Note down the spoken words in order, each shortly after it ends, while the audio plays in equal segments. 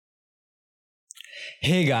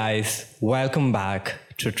Hey guys, welcome back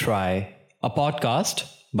to Try, a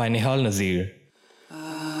podcast by Nihal Nazir.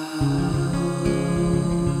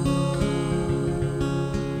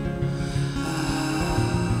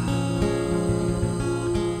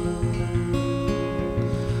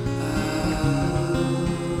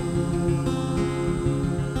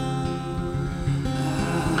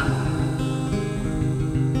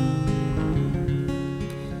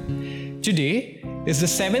 Today is the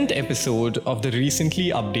 7th episode of the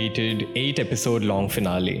recently updated 8-episode long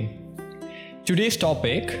finale. Today's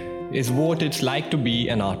topic is what it's like to be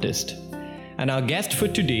an artist. And our guest for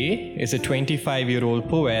today is a 25-year-old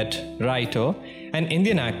poet, writer, and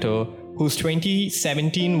Indian actor whose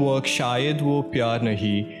 2017 work Shayad Wo Pyar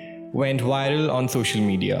Nahi went viral on social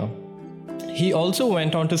media. He also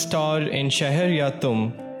went on to star in Sheher Ya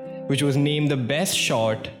Tum, which was named the best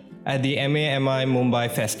short at the MAMI Mumbai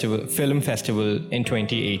Film Festival in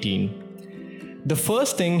 2018. The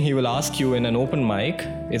first thing he will ask you in an open mic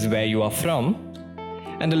is where you are from,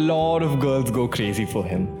 and a lot of girls go crazy for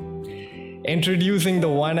him. Introducing the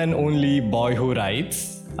one and only boy who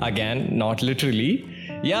writes, again, not literally,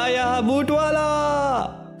 Yahya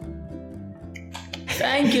Bootwala!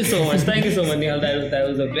 Thank you so much, Nihal. That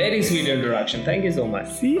was a very sweet introduction. Thank you so much.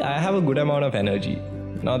 See, I have a good amount of energy.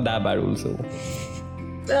 Not that bad also.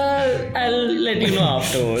 I'll let you know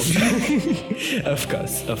afterwards. Of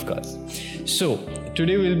course. So,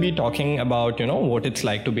 today we'll be talking about, what it's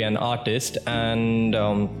like to be an artist, and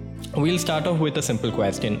we'll start off with a simple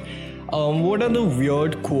question. What are the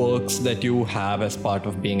weird quirks that you have as part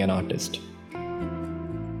of being an artist?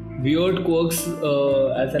 Weird quirks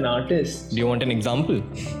as an artist? Do you want an example?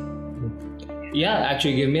 Yeah,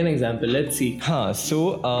 actually, give me an example. Let's see.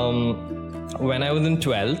 When I was in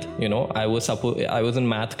 12th, I was in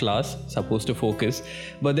math class, supposed to focus,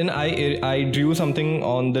 but then I drew something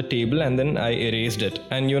on the table and then I erased it.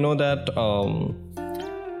 And you know that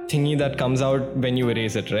thingy that comes out when you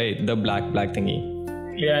erase it, right? The black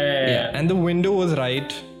thingy. Yeah. And the window was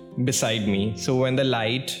right beside me. So when the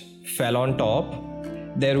light fell on top,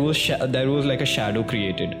 there was like a shadow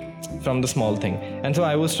created from the small thing. And so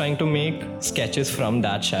I was trying to make sketches from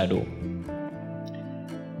that shadow.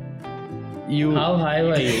 How high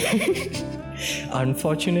were you?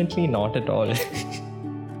 Unfortunately, not at all.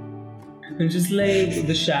 Just like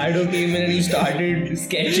the shadow came in and you started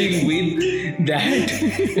sketching with that.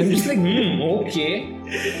 I'm just like, okay.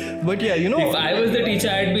 But yeah, if I was the teacher,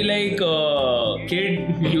 I'd be like,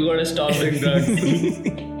 kid, you gotta stop doing drugs.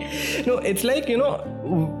 No, it's like,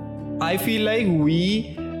 I feel like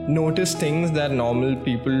we notice things that normal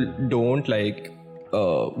people don't, like.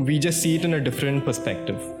 We just see it in a different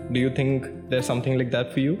perspective. Do you think there's something like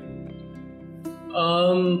that for you?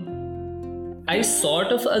 I sort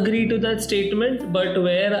of agree to that statement, but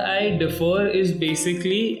where I differ is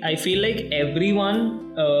basically I feel like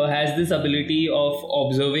everyone has this ability of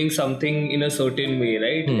observing something in a certain way,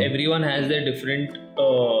 right? Everyone has their different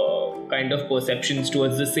kind of perceptions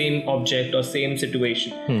towards the same object or same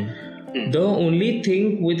situation. The only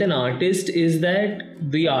thing with an artist is that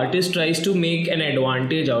the artist tries to make an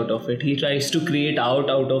advantage out of it. He tries to create out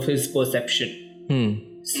of his perception.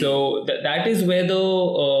 So that is where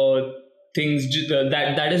the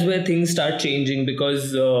that is where things start changing,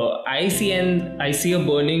 because I see a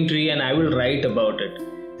burning tree and I will write about it.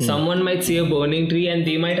 Someone might see a burning tree and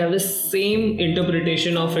they might have the same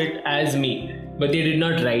interpretation of it as me, but they did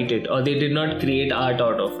not write it or they did not create art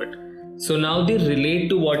out of it. So now they relate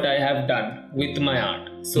to what I have done with my art.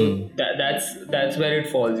 So that's where it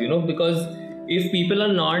falls, because if people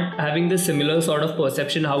are not having the similar sort of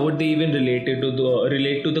perception, how would they even relate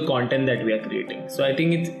to the content that we are creating? So I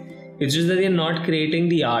think it's just that they're not creating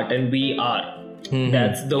the art and we are.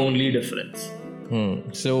 That's the only difference.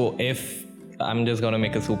 So if I'm just gonna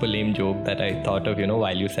make a super lame joke that I thought of,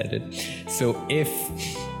 while you said it. So if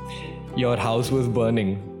your house was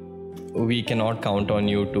burning, we cannot count on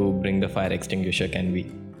you to bring the fire extinguisher, can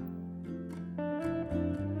we?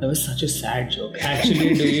 That was such a sad joke.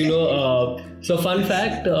 Actually, do you know? So fun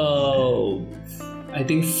fact, I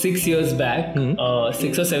think 6 years back,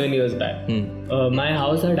 6 or 7 years back, my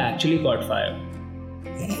house had actually caught fire.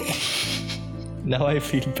 Now I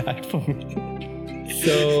feel bad for me.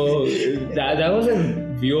 So that was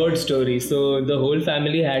a weird story. So the whole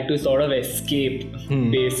family had to sort of escape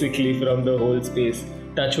basically from the whole space.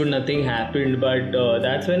 Touchwood, nothing happened, but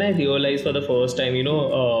that's when I realized for the first time,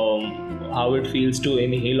 how it feels to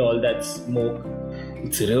inhale all that smoke.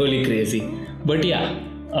 It's really crazy. But yeah,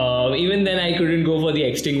 even then I couldn't go for the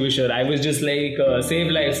extinguisher. I was just like,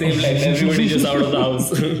 save life, everybody just out of the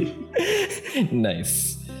house.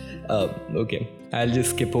 Nice. Okay. I'll just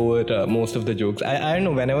skip over most of the jokes. I don't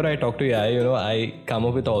know, whenever I talk to Yahya, I come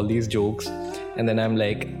up with all these jokes and then I'm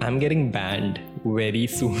like, I'm getting banned very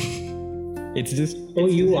soon. It's just... Oh,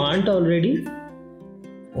 you aren't already?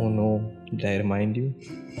 Oh no, did I remind you?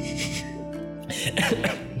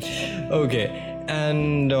 Okay,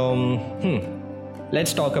 and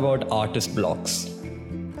let's talk about artist blocks.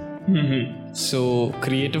 So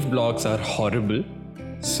creative blocks are horrible.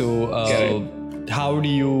 So how do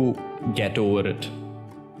you get over it?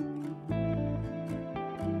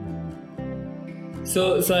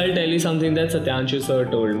 So I'll tell you something that Satyanshu sir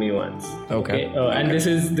told me once. Okay. And this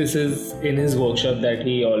is in his workshop that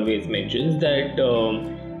he always mentions that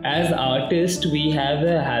as artists we have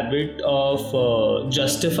a habit of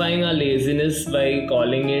justifying our laziness by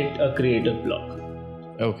calling it a creative block.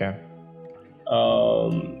 Okay.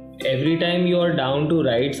 Every time you are down to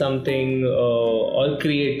write something or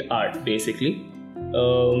create art, basically,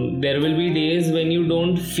 there will be days when you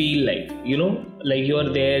don't feel like you're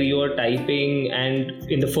there, you're typing, and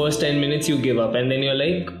in the first 10 minutes you give up, and then you're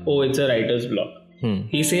like, oh, it's a writer's block.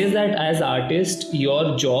 He says that as artist,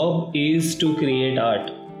 your job is to create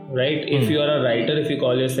art, right? If you are a writer, if you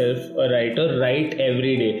call yourself a writer, write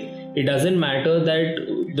every day. It doesn't matter that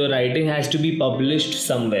the writing has to be published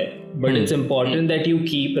somewhere, but it's important that you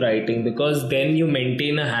keep writing, because then you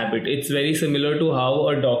maintain a habit. It's very similar to how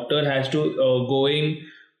a doctor has to go in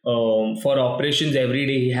for operations every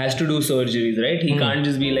day. He has to do surgeries, right? He can't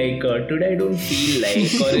just be like, today I don't feel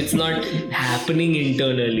like, or it's not happening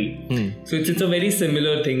internally. So it's a very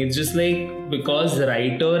similar thing. It's just like, because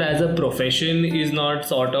writer as a profession is not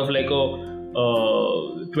sort of like a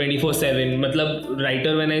 24/7. Matlab,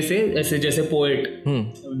 writer, when I say, just a poet,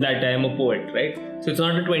 that I am a poet, right? So it's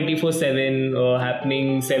not a 24/7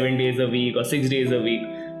 happening 7 days a week or 6 days a week.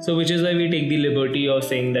 So which is why we take the liberty of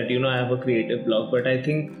saying that, I have a creative block. But I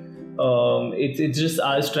think it's just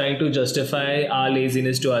us trying to justify our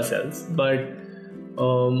laziness to ourselves. But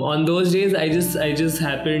on those days, I just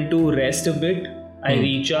happen to rest a bit. I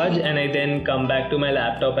recharge and I then come back to my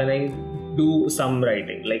laptop and I do some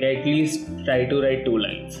writing. Like, I at least try to write 2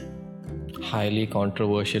 lines. Highly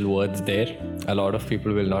controversial words there. A lot of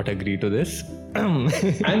people will not agree to this.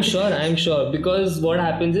 I'm sure, because what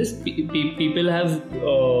happens is people have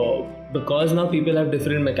because now people have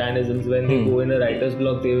different mechanisms. When they go in a writer's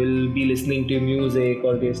block, they will be listening to music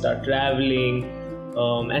or they start traveling,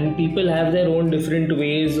 and people have their own different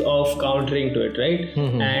ways of countering to it, right?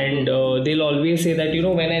 And they'll always say that,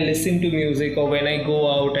 when I listen to music or when I go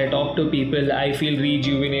out, I talk to people, I feel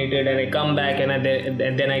rejuvenated and I come back and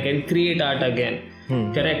then I can create art again.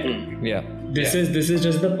 Correct? Yeah. This is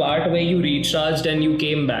just the part where you recharged and you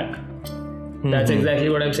came back. That's exactly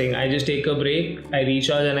what I'm saying. I just take a break, I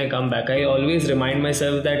recharge and I come back. I always remind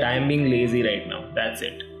myself that I'm being lazy right now. That's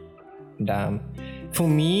it. Damn. For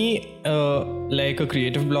me, like a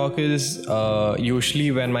creative block is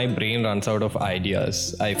usually when my brain runs out of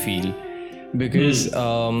ideas, I feel. Because,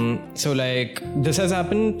 so like, this has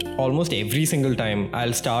happened almost every single time.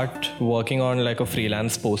 I'll start working on like a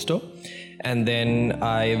freelance poster, and then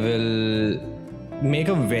I will make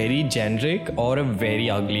a very generic or a very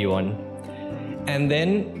ugly one. And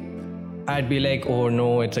then I'd be like, oh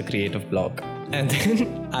no, it's a creative block. And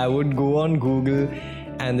then I would go on Google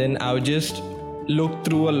and then I would just look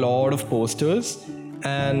through a lot of posters,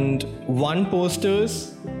 and one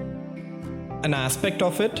poster's an aspect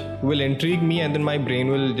of it will intrigue me, and then my brain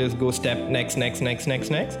will just go step next,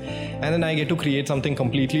 and then I get to create something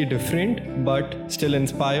completely different but still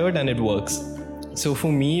inspired, and it works. So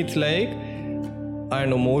for me, it's like, I don't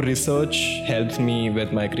know, more research helps me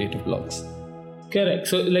with my creative blocks. Correct.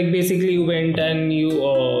 So like, basically you went and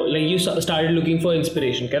you started looking for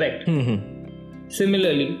inspiration, correct?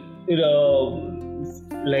 Similarly,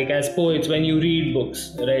 like as poets, when you read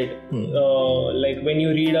books, right? Like when you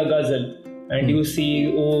read a ghazal and you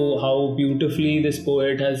see, oh, how beautifully this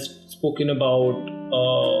poet has spoken about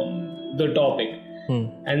the topic,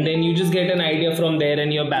 and then you just get an idea from there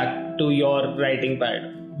and you're back to your writing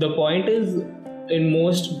pad. The point is,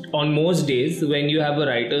 on most days when you have a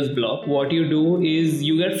writer's block, what you do is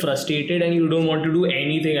you get frustrated and you don't want to do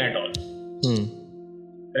anything at all.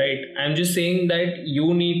 Right? I'm just saying that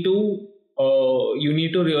you need to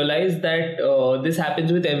realize that this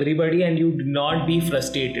happens with everybody, and you do not be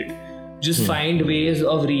frustrated. Just find ways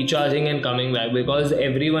of recharging and coming back, because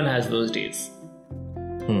everyone has those days.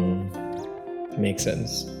 Makes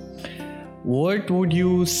sense. What would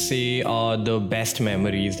you say are the best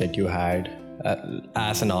memories that you had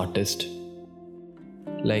as an artist?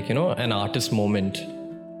 Like, an artist moment.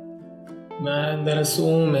 Man, there are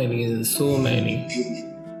so many.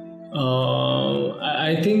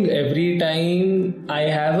 I think every time I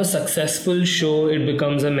have a successful show, it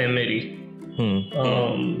becomes a memory.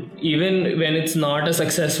 Even when it's not a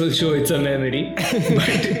successful show, it's a memory.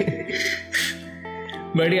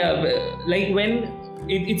 But yeah, like when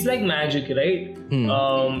it's like magic, right?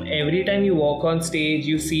 Every time you walk on stage,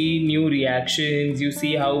 you see new reactions, you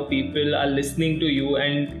see how people are listening to you,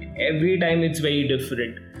 and every time it's very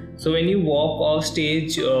different. So when you walk off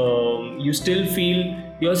stage, you still feel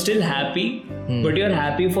you're still happy, but you're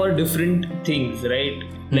happy for different things, right?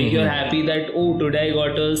 Like you're happy that, oh, today I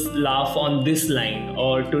got a laugh on this line,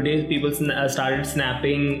 or today people started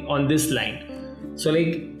snapping on this line. So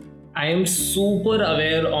like I am super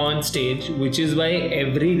aware on stage, which is why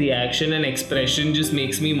every reaction and expression just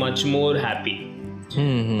makes me much more happy.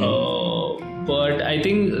 But I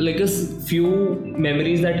think like a few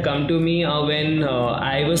memories that come to me are when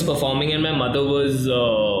I was performing and my mother was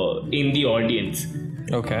in the audience.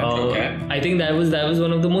 Okay. I think that was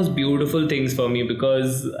one of the most beautiful things for me,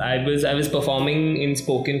 because I was performing in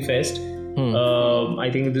Spoken Fest. I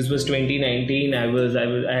think this was 2019. I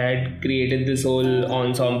had created this whole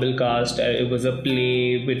ensemble cast. It was a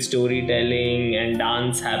play with storytelling and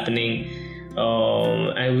dance happening.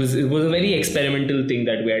 It was a very experimental thing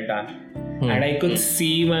that we had done. And I could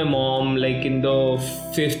see my mom like in the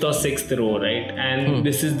 5th or 6th row, right? And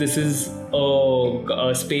this is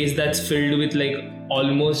a space that's filled with like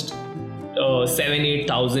almost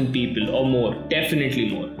 7,000-8,000 people or more, definitely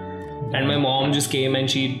more. And my mom just came and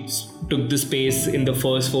she took the space in the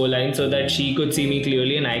first 4 lines so that she could see me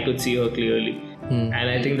clearly and I could see her clearly. And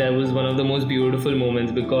I think that was one of the most beautiful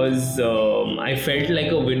moments, because I felt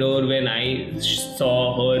like a winner when I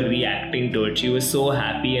saw her reacting to it. She was so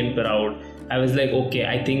happy and proud. I was like, okay,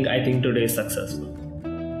 I think today is successful.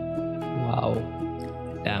 Wow.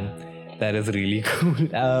 Damn. That is really cool.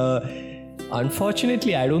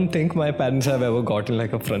 Unfortunately, I don't think my parents have ever gotten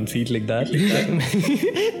like a front seat like that.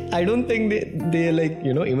 I don't think they're like,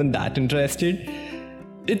 even that interested.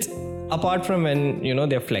 It's apart from when,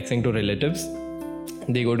 they're flexing to relatives.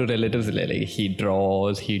 They go to relatives like he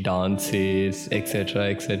draws, he dances, etc.,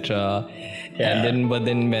 etc. Yeah. But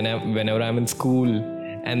then whenever I'm in school,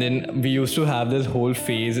 and then we used to have this whole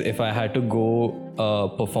phase. If I had to go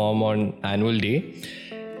perform on annual day,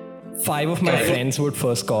 5 of my friends would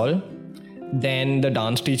first call, then the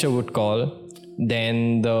dance teacher would call,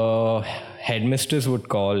 then the headmistress would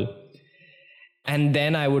call, and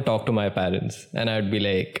then I would talk to my parents, and I would be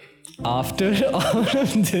like, after all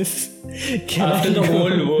of this, after the whole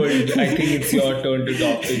world, I think it's your turn to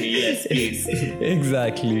talk to me. Yes, please.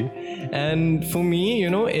 Exactly. And for me,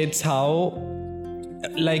 it's how,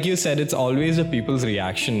 like you said, it's always the people's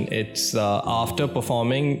reaction. It's after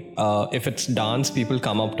performing, if it's dance, people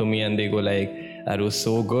come up to me and they go like, that was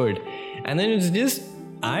so good. And then it's just,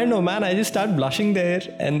 I don't know, man, I just start blushing there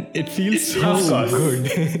and it feels so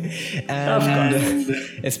good. And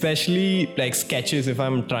especially like sketches, if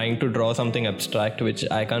I'm trying to draw something abstract, which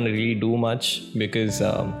I can't really do much because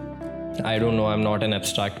I don't know, I'm not an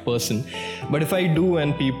abstract person. But if I do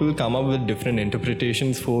and people come up with different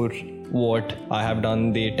interpretations for what I have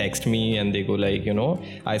done, they text me and they go like,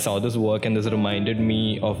 I saw this work and this reminded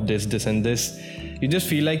me of this and this. You just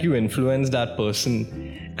feel like you influence that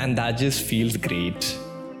person, and that just feels great.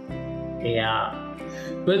 Yeah,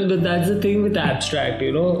 but that's the thing with abstract,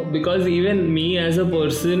 because even me as a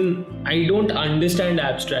person, I don't understand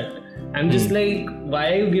abstract. I'm just like,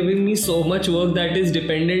 why are you giving me so much work that is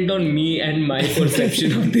dependent on me and my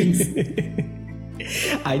perception of things?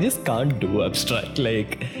 I just can't do abstract.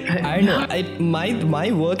 Like, I know,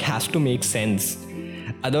 my work has to make sense.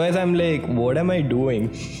 Otherwise, I'm like, what am I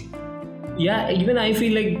doing? Yeah, even I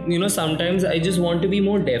feel like, sometimes I just want to be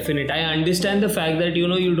more definite. I understand the fact that, you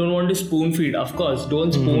don't want to spoon feed. Of course,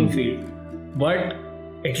 don't spoon feed. But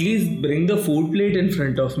at least bring the food plate in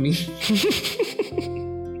front of me.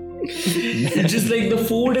 Just like the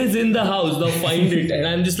food is in the house, now find it. And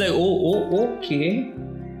I'm just like, oh, okay.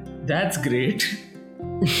 That's great.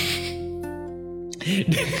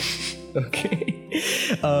 Okay.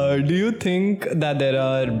 Do you think that there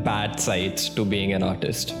are bad sides to being an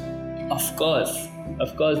artist? Of course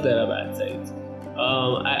there are bad sides.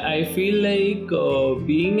 I feel like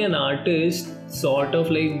being an artist, sort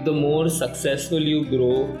of like the more successful you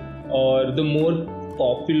grow or the more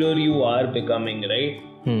popular you are becoming, right?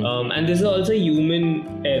 And this is also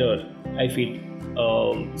human error, I feel.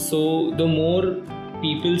 So the more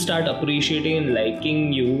people start appreciating and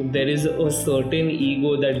liking you, there is a certain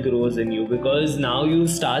ego that grows in you, because now you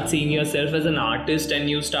start seeing yourself as an artist and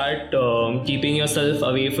you start keeping yourself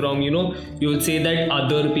away from, you would say that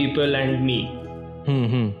other people and me.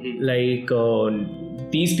 Like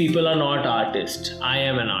these people are not artists, I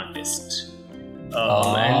am an artist.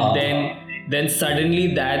 And then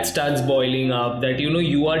suddenly that starts boiling up, that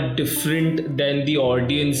you are different than the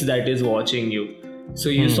audience that is watching you. So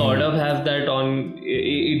you sort of have that on,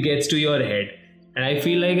 it gets to your head. And I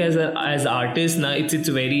feel like as artists now, it's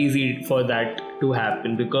very easy for that to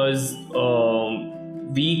happen, because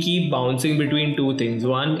we keep bouncing between two things.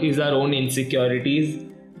 One is our own insecurities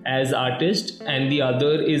as artists, and the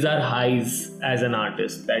other is our highs as an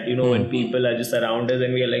artist. That when people are just around us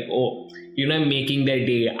and we are like, oh, I'm making their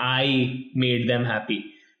day, I made them happy.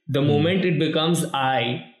 The moment it becomes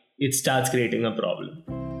it starts creating a problem.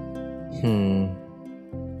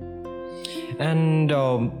 And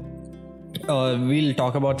we'll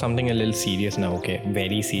talk about something a little serious now. Okay,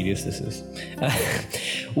 very serious this is.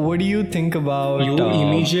 What do you think about... You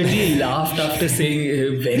immediately laughed after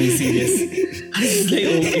saying very serious. I was like,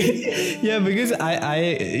 okay. Yeah, because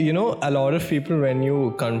I a lot of people, when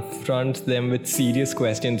you confront them with serious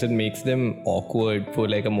questions, it makes them awkward for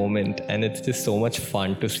like a moment, and it's just so much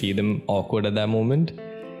fun to see them awkward at that moment.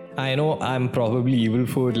 I know I'm probably evil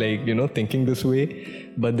for like, thinking this way,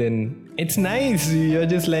 but then it's nice. You're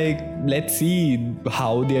just like, let's see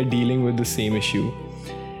how they're dealing with the same issue.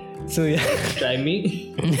 So yeah. Try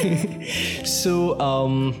me. So,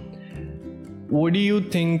 what do you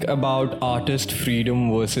think about artist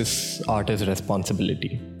freedom versus artist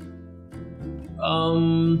responsibility?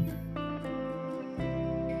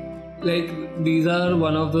 Like, these are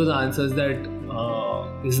one of those answers that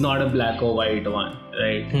is not a black or white one,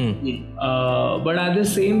 right? But at the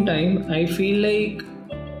same time, I feel like,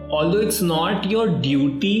 although it's not your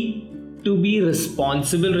duty to be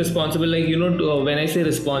responsible, like, when I say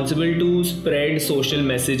responsible, to spread social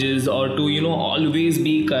messages or to, always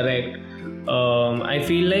be correct. I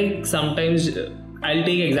feel like sometimes, I'll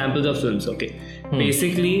take examples of films, okay?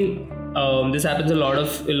 Basically, this happens a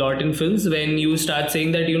lot in films, when you start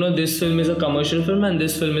saying that, this film is a commercial film and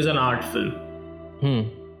this film is an art film.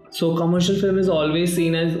 So commercial film is always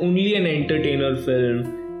seen as only an entertainer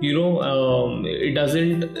film. It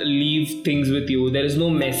doesn't leave things with you. There is no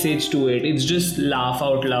message to it. It's just laugh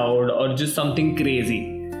out loud or just something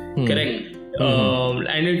crazy. Correct?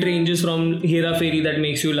 And it ranges from Hera Fairy that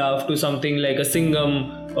makes you laugh to something like a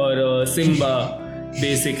Singham or a Simba,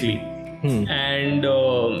 basically. And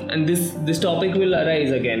this topic will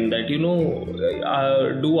arise again, that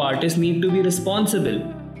do artists need to be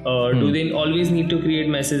responsible? Do they always need to create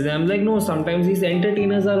messages? And I'm like, no, sometimes these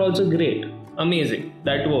entertainers are also great. Amazing,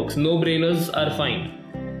 that works. No-brainers are fine.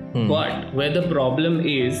 But where the problem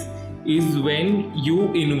is when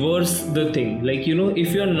you inverse the thing. Like,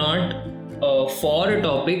 if you're not for a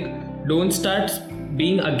topic, don't start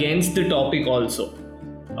being against the topic also.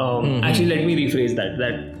 Actually, let me rephrase that.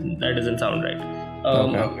 That doesn't sound right.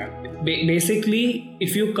 Okay. Basically,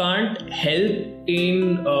 if you can't help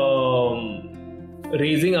in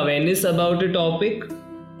raising awareness about a topic,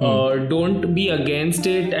 don't be against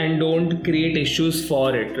it and don't create issues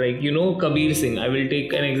for it. Like, Kabir Singh. I will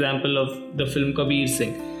take an example of the film Kabir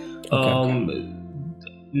Singh.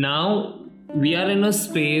 Now, we are in a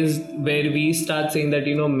space where we start saying that,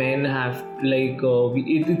 men have, like,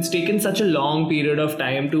 it's taken such a long period of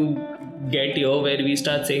time to get here, where we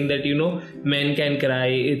start saying that, men can cry,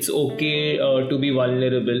 it's okay to be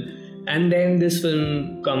vulnerable. And then this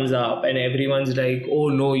film comes up and everyone's like, oh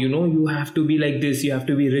no, you have to be like this, you have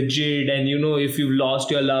to be rigid, and if you've lost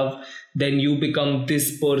your love, then you become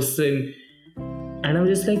this person. And I'm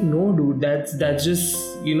just like, no dude, that's just,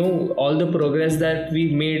 all the progress that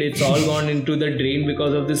we've made, it's all gone into the drain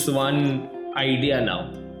because of this one idea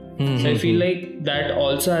now. So I feel like that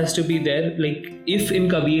also has to be there. Like, if in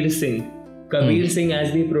Kabir Singh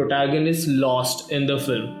as the protagonist lost in the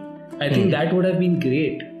film, I think that would have been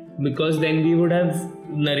great. Because then we would have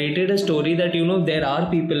narrated a story that, there are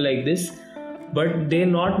people like this, but they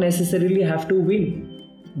not necessarily have to win,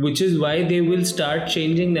 which is why they will start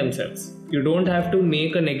changing themselves. You don't have to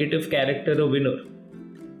make a negative character a winner.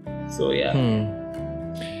 So, yeah.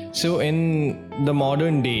 So, in the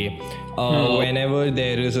modern day, whenever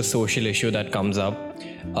there is a social issue that comes up,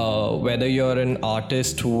 whether you're an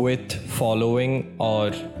artist with following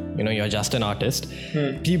or, you're just an artist,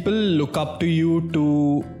 people look up to you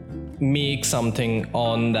to make something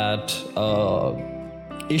on that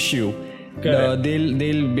issue.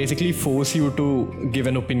 They'll basically force you to give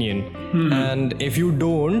an opinion, and if you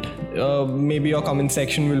don't, maybe your comment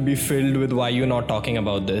section will be filled with why you're not talking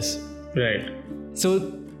about this. Right.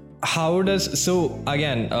 So how does, so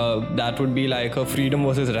again, that would be like a freedom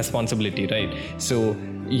versus responsibility, right? So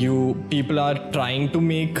people are trying to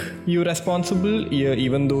make you responsible,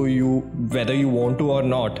 even though whether you want to or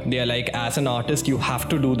not, they are like, as an artist you have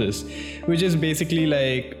to do this, which is basically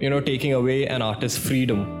like, taking away an artist's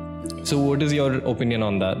freedom. So what is your opinion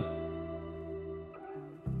on that?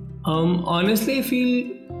 Honestly, I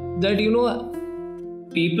feel that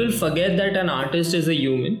people forget that an artist is a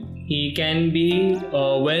human. He can be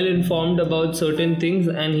well informed about certain things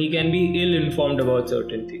and he can be ill informed about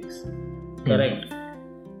certain things. Correct.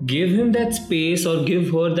 Give him that space, or give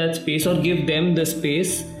her that space, or give them the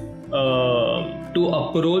space to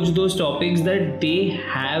approach those topics that they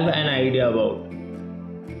have an idea about.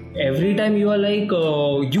 Every time you are like,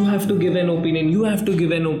 you have to give an opinion, you have to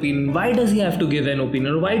give an opinion. Why does he have to give an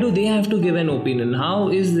opinion? Or why do they have to give an opinion? How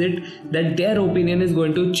is it that their opinion is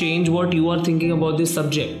going to change what you are thinking about this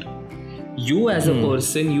subject? You as a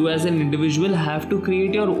person, you as an individual have to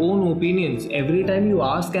create your own opinions. Every time you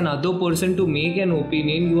ask another person to make an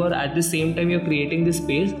opinion, you are at the same time you're creating this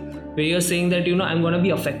space where you're saying that, I'm going to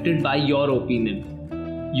be affected by your opinion.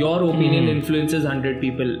 Your opinion influences 100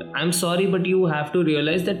 people. I'm sorry, but you have to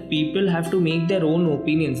realize that people have to make their own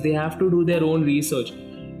opinions. They have to do their own research.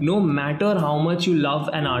 No matter how much you love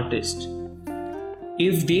an artist,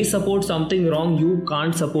 if they support something wrong, you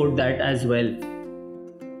can't support that as well.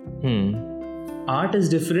 Art is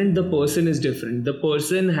different, the person is different. The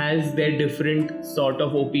person has their different sort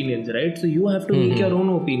of opinions, right? So you have to make your own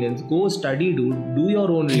opinions. Go study, do your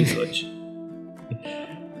own research.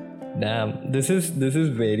 Damn, this is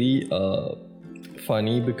very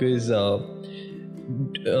funny because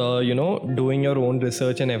doing your own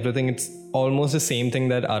research and everything, it's almost the same thing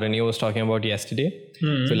that Aranya was talking about yesterday.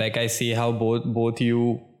 So like, I see how both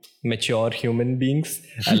you mature human beings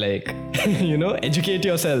are like, educate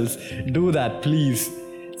yourselves, do that please.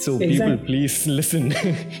 So people, please listen.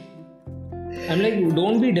 I'm like,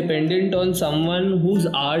 don't be dependent on someone whose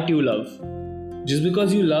art you love. Just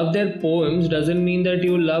because you love their poems doesn't mean that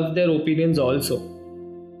you love their opinions also.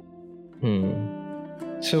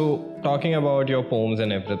 So talking about your poems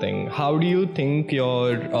and everything, how do you think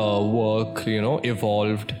your work,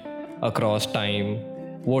 evolved across time?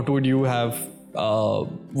 What would you have,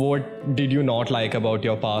 what did you not like about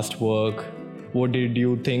your past work? What did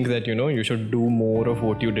you think that, you should do more of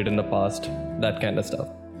what you did in the past? That kind of stuff.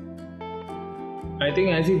 I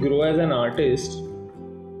think as you grow as an artist,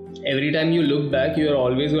 every time you look back, you are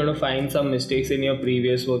always going to find some mistakes in your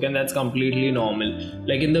previous work, and that's completely normal.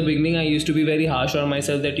 Like in the beginning, I used to be very harsh on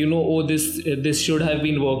myself that, this should have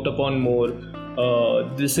been worked upon more.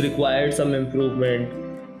 This required some improvement.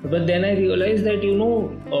 But then I realized that,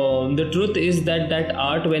 the truth is that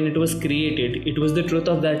art, when it was created, it was the truth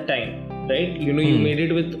of that time, right? You made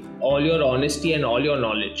it with all your honesty and all your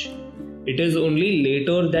knowledge. It is only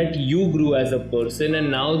later that you grew as a person,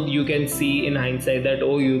 and now you can see in hindsight that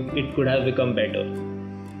it could have become better.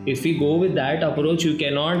 If we go with that approach, you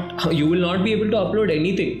will not be able to upload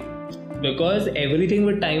anything, because everything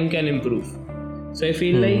with time can improve. So I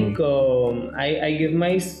feel like I give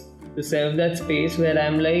myself that space where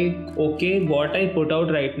I'm like, okay, what I put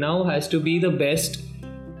out right now has to be the best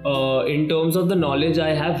in terms of the knowledge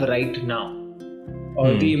I have right now,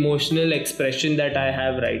 or the emotional expression that I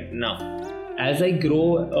have right now. As I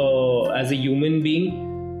grow as a human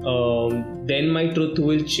being, then my truth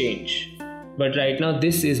will change. But right now,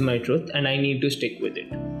 this is my truth and I need to stick with it.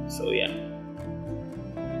 So yeah.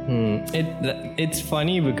 It's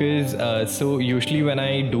funny because so usually when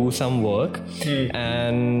I do some work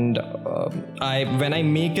and when I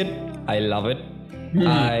make it, I love it.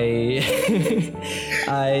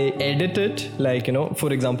 I edit it, like,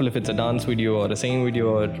 for example, if it's a dance video or a singing video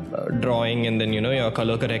or drawing, and then you're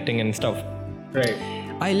color correcting and stuff, right?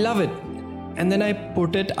 I love it, and then I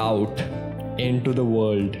put it out into the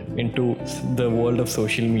world of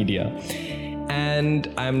social media, and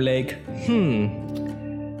I'm like,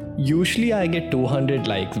 usually I get 200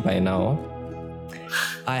 likes by now.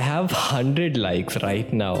 I have 100 likes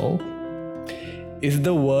right now. Is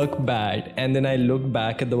the work bad? And then I look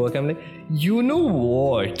back at the work, I'm like, you know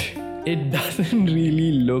what? It doesn't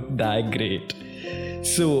really look that great.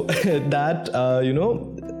 So that,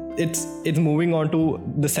 it's moving on to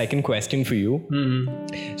the second question for you.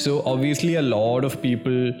 So obviously a lot of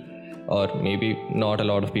people, or maybe not a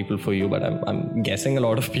lot of people for you, but I'm guessing a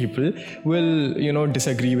lot of people will,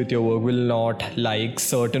 disagree with your work, will not like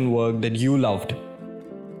certain work that you loved.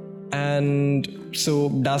 And so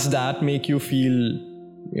does that make you feel,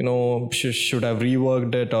 should have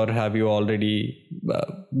reworked it, or have you already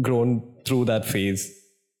grown through that phase?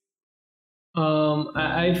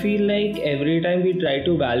 I feel like every time we try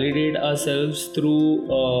to validate ourselves through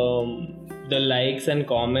the likes and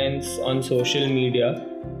comments on social media,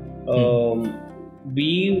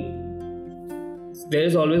 we there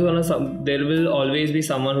will always be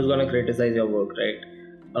someone who's gonna criticize your work, right?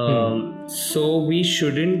 So we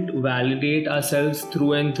shouldn't validate ourselves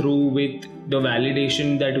through and through with the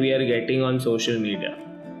validation that we are getting on social media.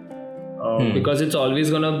 Because it's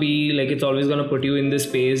always gonna be like, it's always gonna put you in this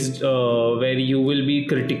space where you will be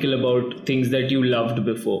critical about things that you loved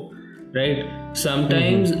before, right?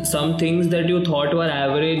 Sometimes some things that you thought were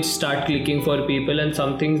average start clicking for people, and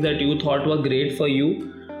some things that you thought were great for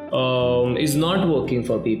you is not working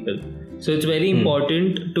for people. So it's very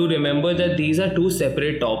important to remember that these are two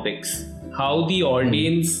separate topics. How the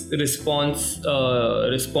audience responds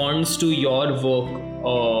to your work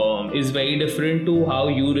is very different to how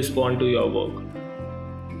you respond to your work.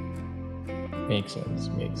 Makes sense.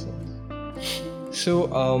 So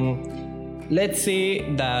let's say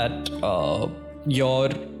that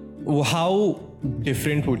how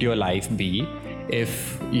different would your life be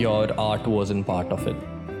if your art wasn't part of it?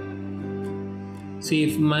 See,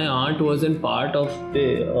 if my art wasn't part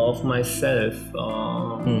of myself,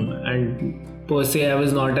 and per se I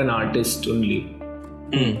was not an artist only,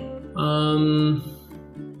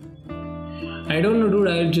 I don't know, dude.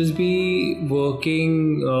 I'd just be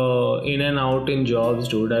working in and out in jobs,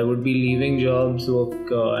 dude. I would be leaving jobs,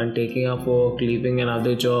 work and taking up work, leaving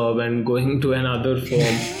another job and going to another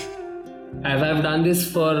firm. I've done this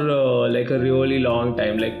for like a really long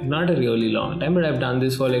time, like not a really long time, but I've done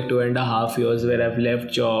this for like 2.5 years, where I've left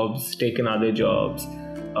jobs, taken other jobs,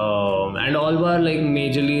 and all were like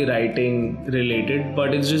majorly writing related.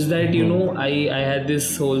 But it's just that, you know, I had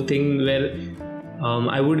this whole thing where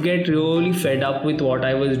I would get really fed up with what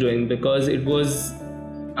I was doing, because it was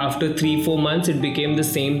after 3-4 months it became the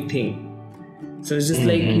same thing. So it's just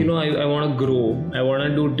like, you know, I want to grow, I want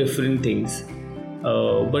to do different things.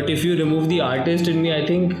 But if you remove the artist in me, I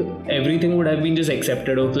think everything would have been just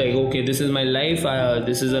accepted of like, okay, this is my life,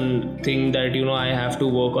 this is a thing that, you know, I have to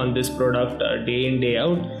work on this product day in, day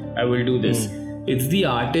out, I will do this. It's the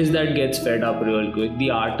artist that gets fed up real quick,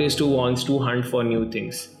 the artist who wants to hunt for new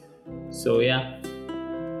things. So yeah,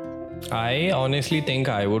 I honestly think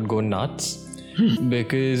I would go nuts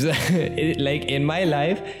because like in my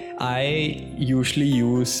life, I usually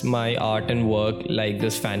use my art and work like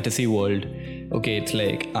this fantasy world. Okay, it's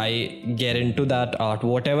like I get into that art,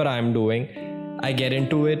 whatever I'm doing, I get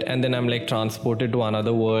into it and then I'm like transported to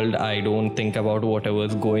another world. I don't think about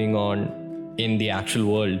whatever's going on in the actual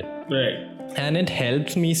world. right. And it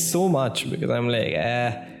helps me so much because I'm like,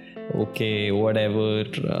 okay, whatever.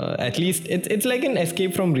 At least it's like an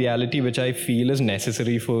escape from reality, which I feel is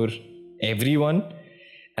necessary for everyone.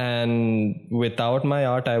 And without my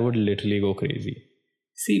art, I would literally go crazy.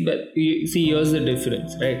 See, here's the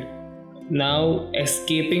difference, right? Now,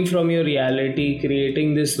 escaping from your reality,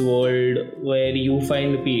 creating this world where you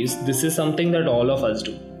find peace, this is something that all of us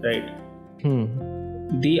do, right?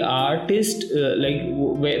 The artist,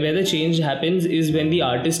 where the change happens is when the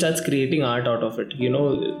artist starts creating art out of it. You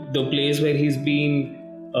know, the place where he's been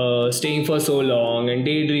staying for so long and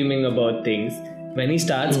daydreaming about things. When he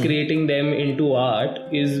starts creating them into art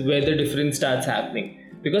is where the difference starts happening.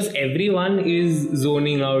 Because everyone is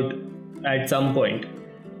zoning out at some point.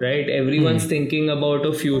 Right? Everyone's thinking about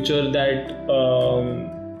a future that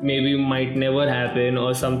maybe might never happen,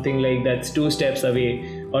 or something like that's 2 steps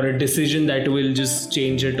away, or a decision that will just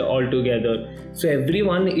change it altogether. So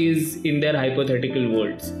everyone is in their hypothetical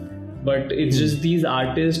worlds. But it's just these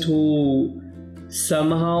artists who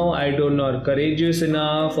somehow, I don't know, are courageous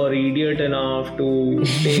enough or idiot enough to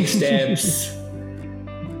take steps.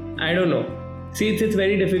 I don't know. See, it's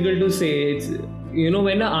very difficult to say. It's, you know,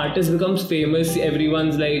 when an artist becomes famous,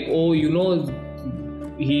 everyone's like, oh, you know,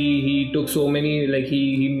 he took so many, like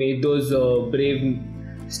he made those brave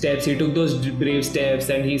steps, he took those brave steps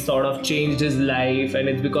and he sort of changed his life and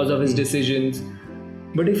it's because of his decisions.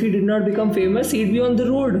 But if he did not become famous, he'd be on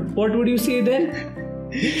the road. What would you say then?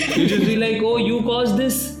 You'd just be like, oh, you caused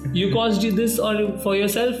this or for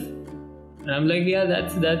yourself. And I'm like, yeah,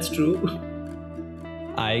 that's true.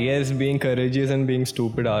 I guess being courageous and being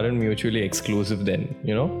stupid aren't mutually exclusive then,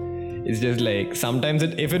 you know? It's just like, sometimes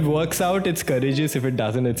if it works out, it's courageous. If it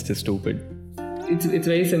doesn't, it's just stupid. It's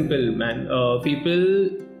very simple, man. People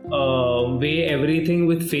weigh everything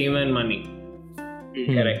with fame and money.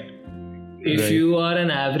 Correct. If you are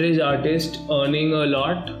an average artist earning a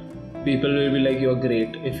lot, people will be like, you're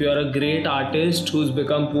great. If you are a great artist who's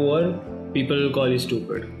become poor, people will call you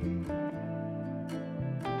stupid.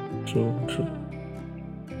 True.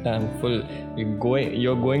 Damn, full.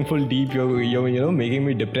 You're going full deep. You're making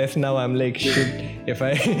me depressed now. I'm like, shit. If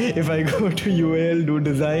I go to UAL, do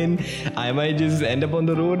design, I might just end up on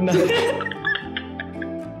the road now.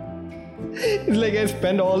 It's like I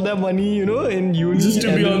spent all that money, in uni. Just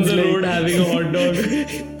to be on the road having a hot dog.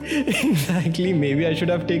 Exactly. Maybe I should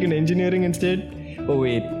have taken engineering instead. Oh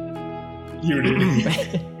wait. You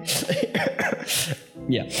did.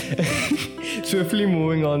 Yeah. Swiftly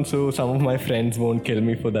moving on, so some of my friends won't kill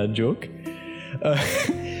me for that joke.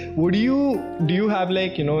 Do you have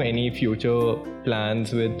any future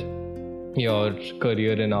plans with your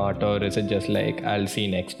career in art, or is it just like I'll see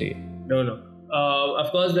next day? No.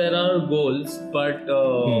 Of course there are goals, but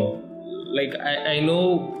I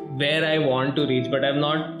know where I want to reach, but I've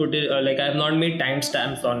not put it I've not made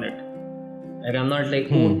timestamps on it. Like I'm not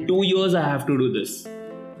 2 years I have to do this.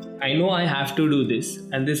 I know I have to do this,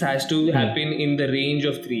 and this has to happen in the range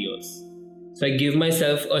of 3 years. So I give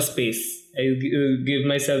myself a space. I give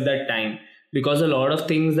myself that time, because a lot of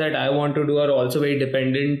things that I want to do are also very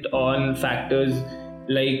dependent on factors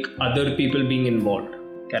like other people being involved.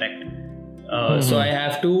 Correct. So I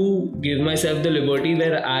have to give myself the liberty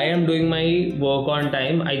where I am doing my work on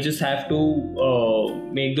time. I just have to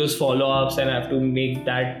make those follow-ups, and I have to make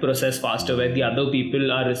that process faster where the other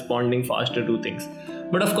people are responding faster to things.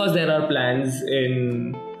 But of course there are plans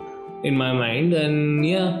in my mind, and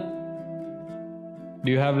yeah.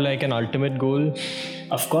 Do you have an ultimate goal?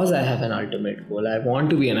 Of course I have an ultimate goal. I want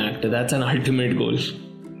to be an actor. That's an ultimate goal.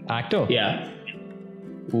 Actor? Yeah.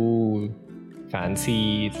 Ooh,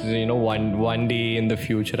 fancy. One day in the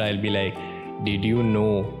future I'll be like, did you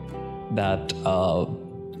know that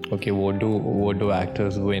what do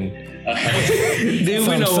actors win? They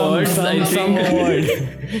win awards, I think. Some award.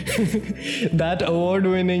 That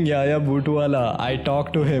award-winning Yahya Bootwala, I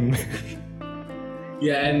talked to him.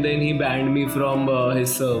 Yeah, and then he banned me from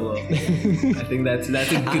his server. I think that's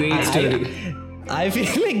a great story. I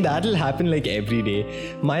feel like that'll happen every day.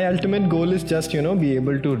 My ultimate goal is just, be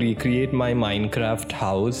able to recreate my Minecraft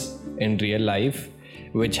house in real life,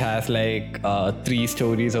 which has 3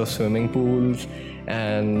 stories of swimming pools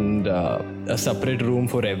and a separate room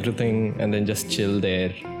for everything, and then just chill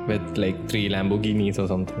there with 3 Lamborghinis or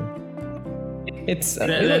something. It's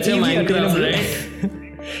that's your Minecraft, right?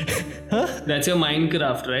 Huh? That's your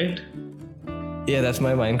Minecraft, right? Yeah, that's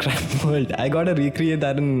my Minecraft world. I gotta recreate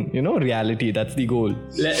that in, reality. That's the goal.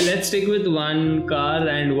 Let's stick with 1 car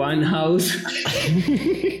and 1 house.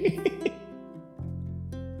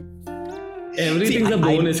 Everything's a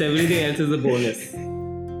bonus. Everything else is a bonus.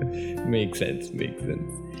 Makes sense.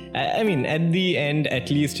 I mean, at the end, at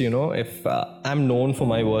least, if I'm known for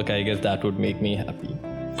my work, I guess that would make me happy.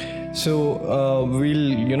 So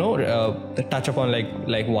we'll touch upon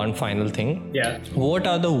one final thing. Yeah. What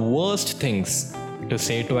are the worst things to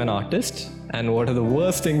say to an artist, and what are the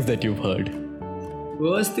worst things that you've heard?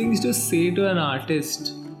 Worst things to say to an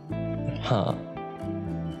artist? Huh.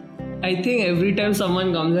 I think every time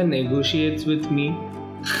someone comes and negotiates with me,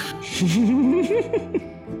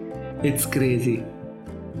 it's crazy.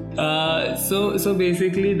 So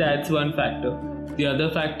basically that's one factor. The other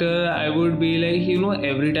factor, I would be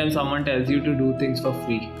every time someone tells you to do things for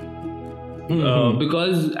free.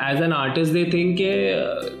 Because as an artist, they think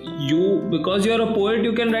because you're a poet,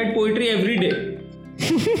 you can write poetry every day.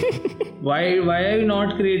 Why are you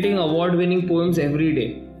not creating award-winning poems every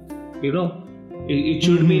day? It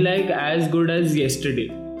should be as good as yesterday.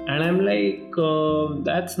 And I'm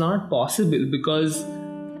that's not possible, because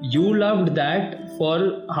you loved that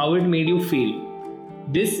for how it made you feel.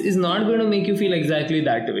 This is not going to make you feel exactly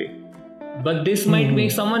that way, but this might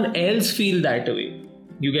make someone else feel that way.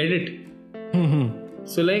 You get it?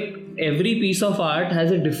 So every piece of art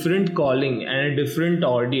has a different calling and a different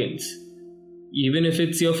audience. Even if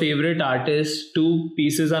it's your favorite artist, 2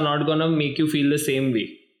 pieces are not gonna make you feel the same way.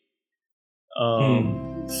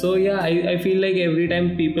 So yeah, I feel every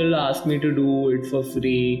time people ask me to do it for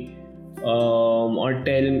free, or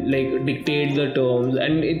dictate the terms,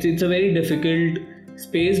 and it's a very difficult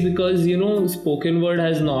space, because spoken word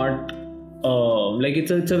has not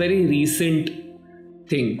it's a very recent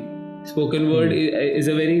thing. Spoken word is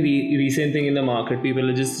a very recent thing in the market. People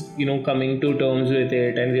are just coming to terms with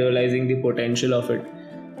it and realizing the potential of it.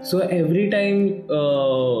 So every time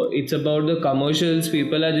it's about the commercials,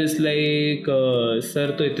 people are just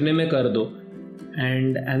sir to itne mein kar do,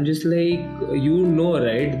 and I'm just right,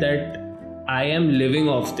 that I am living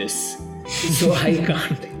off this. So I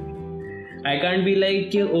can't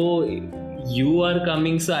be oh, you are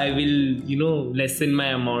coming, so I will lessen my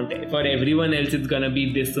amount. For everyone else it's gonna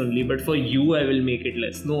be this only, but for you I will make it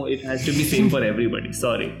less. No, it has to be same for everybody.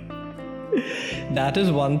 Sorry. That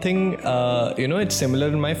is one thing, it's similar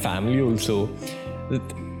in my family also.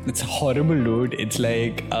 It's horrible, dude. It's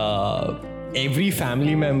like every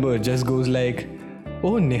family member just goes like,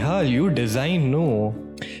 oh, Nihal, you design, no?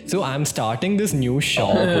 So I'm starting this new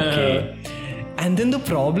shop, okay? And then the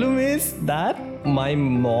problem is that my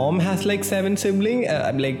mom has like 7 siblings.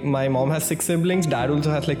 My mom has 6 siblings. Dad also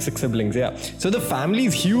has like 6 siblings, yeah. So the family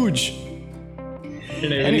is huge.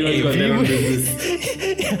 And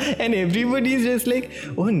everybody's just like,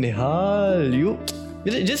 oh, Nihal, you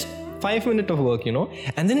just 5 minutes of work,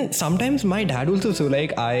 And then sometimes my dad also, so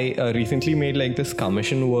like I recently made like this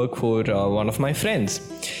commission work for one of my friends.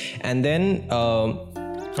 And then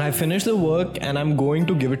I finished the work and I'm going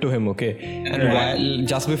to give it to him, okay? And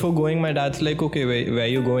just before going, my dad's like, okay, where are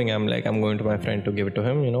you going? I'm like, I'm going to my friend to give it to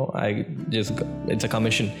him, it's a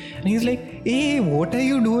commission. And he's like, hey, what are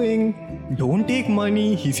you doing? Don't take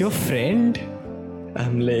money. He's your friend.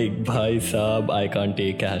 I'm like, bhai saab, I can't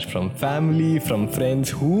take cash from family, from friends.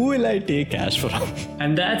 Who will I take cash from?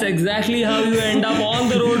 And that's exactly how you end up on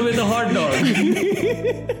the road with a hot dog.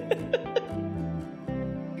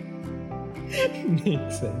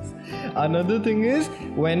 Makes sense. Another thing is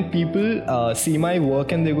when people see my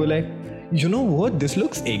work and they go like, you know what? This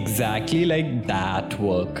looks exactly like that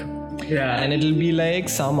work. Yeah. And it'll be like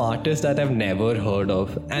some artist that I've never heard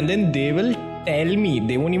of. And then they will tell me,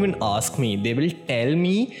 they won't even ask me, they will tell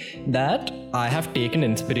me that I have taken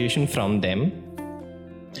inspiration from them.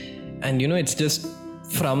 And it's just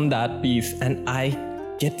from that piece. And I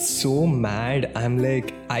get so mad. I'm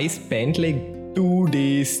like, I spent like 2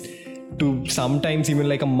 days to sometimes even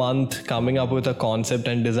like a month coming up with a concept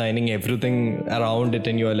and designing everything around it.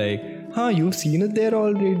 And you're like, you've seen it there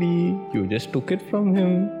already. You just took it from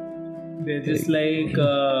him. They're just like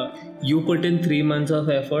you put in 3 months of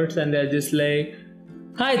efforts and they're just like,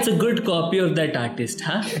 it's a good copy of that artist,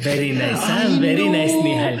 huh? Very nice, huh? Very nice,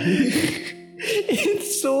 Nihal.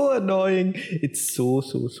 It's so annoying. It's so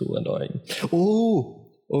annoying. Oh,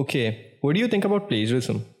 okay. What do you think about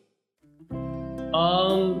plagiarism?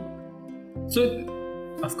 So,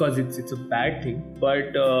 of course, it's a bad thing.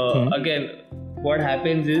 But again, what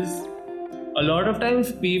happens is, a lot of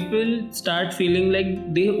times people start feeling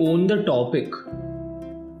like they own the topic.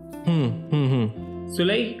 So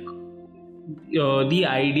like the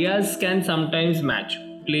ideas can sometimes match.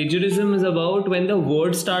 Plagiarism is about when the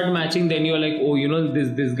words start matching, then you're like, oh,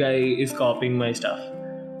 this guy is copying my stuff.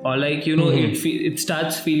 Or like, it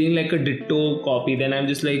starts feeling like a ditto copy. Then I'm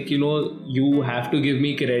just like, you have to give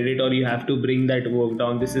me credit or you have to bring that work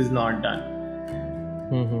down. This is not done.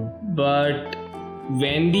 But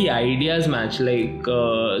when the ideas match, like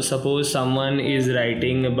suppose someone is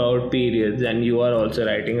writing about periods and you are also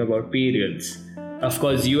writing about periods. Of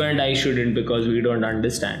course, you and I shouldn't because we don't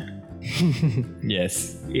understand.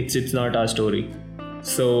 Yes. It's not our story.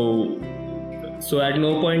 So at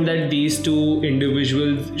no point that these two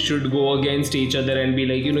individuals should go against each other and be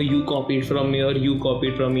like, you copied from me or you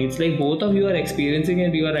copied from me. It's like both of you are experiencing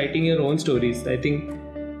and you are writing your own stories. I think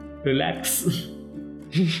relax.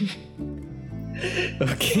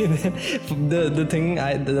 Okay, then the thing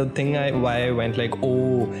why I went like,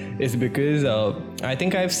 oh, is because I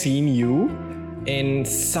think I've seen you in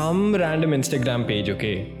some random Instagram page,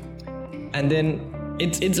 okay, and then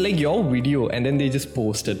it's like your video and then they just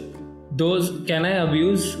post it. Those, can I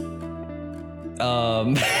abuse?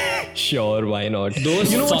 Sure, why not? Those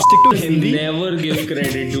stick to Hindi. Never give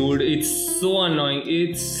credit, dude. It's so annoying.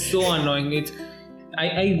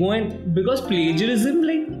 I go and, because plagiarism,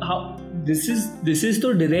 like how this is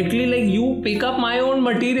so directly like you pick up my own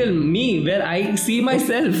material, me, where I see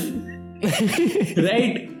myself.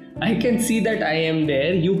 Right? I can see that I am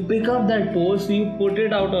there. You pick up that post, you put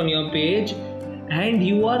it out on your page, and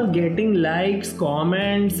you are getting likes,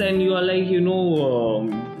 comments, and you are like,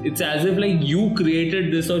 it's as if like you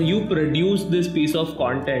created this or you produced this piece of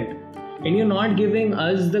content. And you're not giving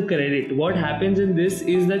us the credit. What happens in this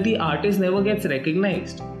is that the artist never gets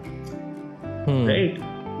recognized. Right?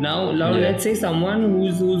 Now let's say someone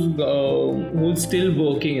who's still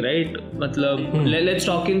working, right? Let's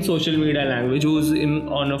talk in social media language, who's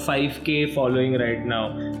on a 5K following right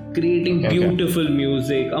now, creating beautiful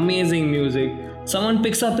music, amazing music. Someone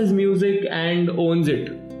picks up his music and owns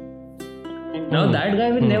it. Now that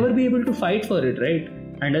guy will never be able to fight for it, right?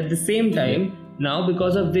 And at the same time, now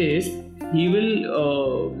because of this, he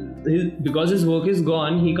will because his work is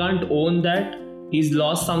gone, he can't own that. He's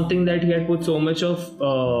lost something that he had put so much of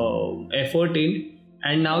effort in,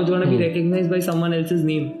 and now it's going to be recognized by someone else's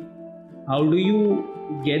name. How do you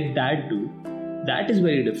get that, dude? That is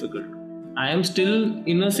very difficult. I am still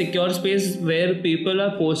in a secure space where people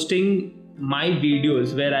are posting my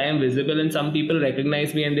videos where I am visible and some people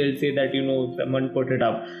recognize me and they'll say that, someone put it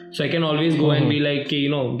up. So I can always go and be like, okay,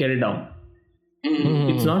 get it down.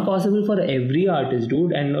 It's not possible for every artist,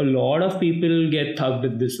 dude. And a lot of people get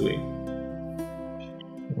thugged this way.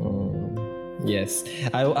 Yes.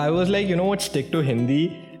 I was like, stick to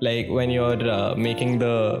Hindi. Like when you're making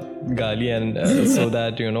the gali and so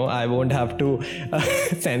that, I won't have to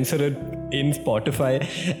censor it in Spotify.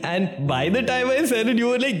 And by the time I said it, you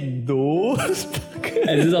were like, those fuckers.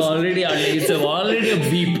 This is already out. It's already a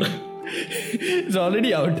beep. It's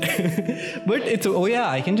already out. But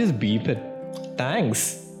I can just beep it.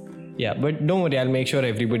 Thanks. Yeah, but don't worry, I'll make sure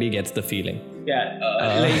everybody gets the feeling. Yeah,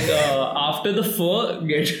 after the fur,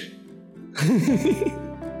 get...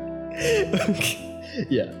 Okay.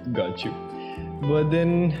 Yeah, got you. But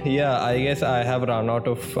then, I guess I have run out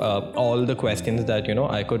of all the questions that,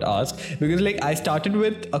 I could ask. Because, I started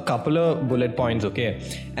with a couple of bullet points, okay?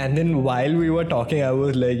 And then while we were talking, I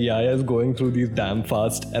was like, Yahya's going through these damn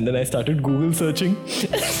fast. And then I started Google searching,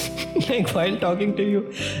 while talking to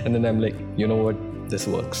you. And then I'm like, you know what? This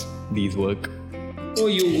works. These work. Oh,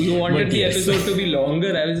 you wanted the episode to be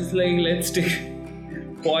longer. I was just like, let's take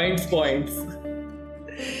points.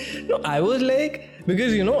 No, I was like,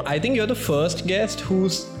 because I think you're the first guest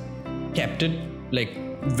who's kept it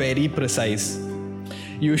very precise.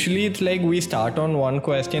 Usually it's like we start on one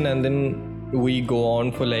question and then we go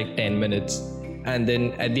on for 10 minutes. And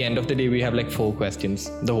then at the end of the day, we have 4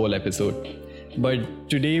 questions, the whole episode. But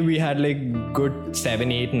today we had good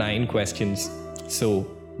 7, 8, 9 questions. So,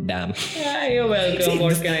 damn. Yeah, you're welcome. See,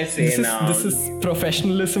 what can I say now? This is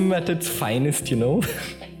professionalism at its finest,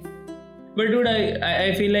 But dude,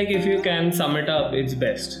 I feel like if you can sum it up, it's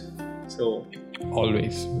best. So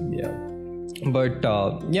always, yeah. But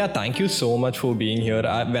thank you so much for being here.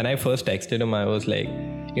 When I first texted him, I was like,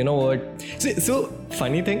 you know what? So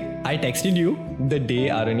funny thing, I texted you the day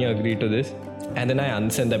Aranya agreed to this, and then I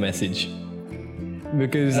unsent the message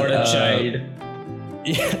because what a child.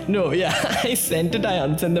 I sent it. I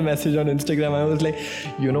unsent the message on Instagram. I was like,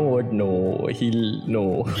 you know what? No, he'll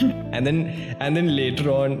no. and then later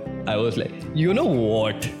on, I was like, you know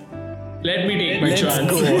what? Let me take my chance.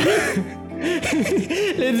 Go.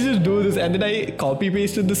 Let's just do this. And then I copy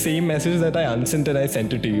pasted the same message that I unsent and I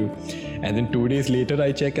sent it to you. And then 2 days later,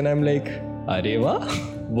 I check and I'm like, Areva,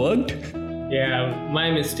 worked. Yeah, my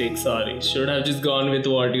mistake. Sorry. Should have just gone with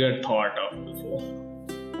what you had thought of before.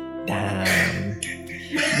 Damn.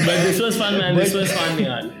 But this was fun, man. This was fun,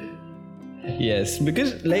 yaar. Yes,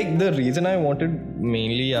 because the reason I wanted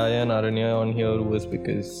mainly Yahya and Aranya on here was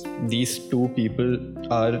because these two people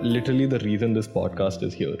are literally the reason this podcast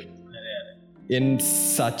is here. In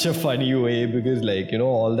such a funny way, because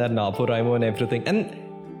all that NaPoWriMo and everything. And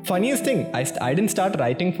funniest thing, I didn't start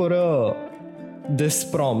writing for this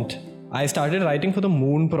prompt. I started writing for the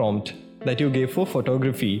moon prompt that you gave for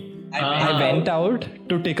photography. I went out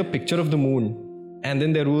to take a picture of the moon. And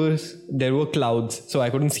then there were clouds, so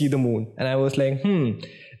I couldn't see the moon. And I was like,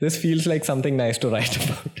 this feels like something nice to write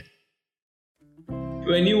about.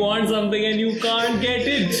 When you want something and you can't get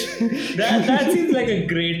it, that seems like a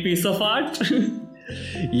great piece of art.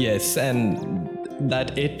 Yes, and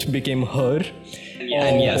that it became her.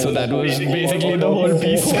 And so that was basically the whole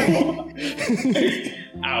piece.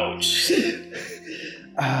 Ouch.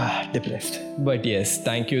 Depressed. But yes,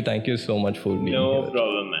 thank you so much for being here. No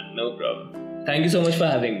problem, man. No problem. Thank you so much for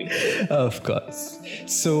having me. Of course.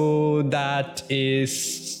 So that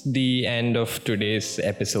is the end of today's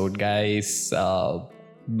episode, guys.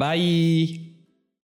 Bye.